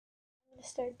to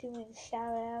start doing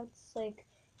shout outs like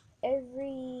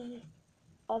every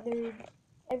other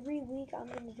every week. I'm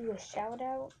gonna do a shout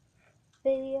out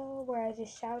video where I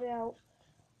just shout out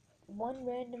one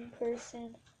random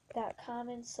person that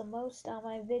comments the most on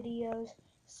my videos.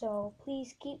 So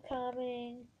please keep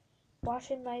commenting,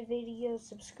 watching my videos,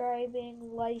 subscribing,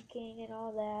 liking, and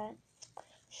all that.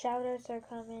 Shoutouts are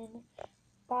coming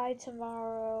by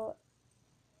tomorrow.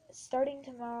 Starting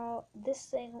tomorrow, this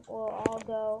thing will all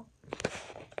go.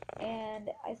 And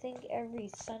I think every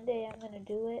Sunday I'm going to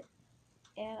do it.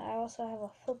 And I also have a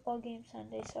football game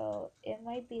Sunday, so it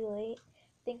might be late.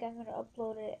 I think I'm going to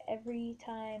upload it every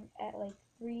time at like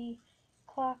 3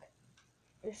 o'clock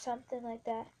or something like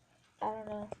that. I don't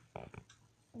know.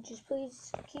 Just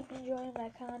please keep enjoying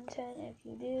my content if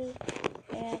you do.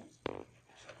 And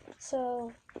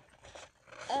so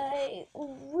I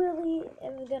really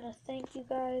am going to thank you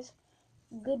guys.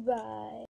 Goodbye.